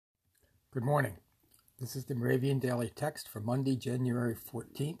Good morning. This is the Moravian Daily Text for Monday, January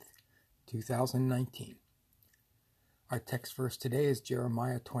 14th, 2019. Our text verse today is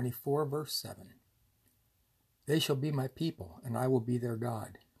Jeremiah 24, verse 7. They shall be my people, and I will be their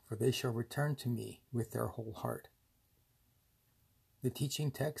God, for they shall return to me with their whole heart. The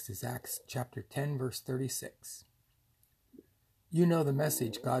teaching text is Acts chapter 10, verse 36. You know the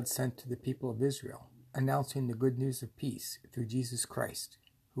message God sent to the people of Israel, announcing the good news of peace through Jesus Christ,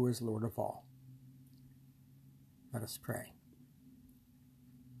 who is Lord of all. Let us pray.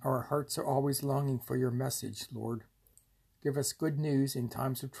 Our hearts are always longing for your message, Lord. Give us good news in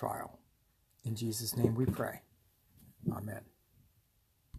times of trial. In Jesus' name we pray. Amen.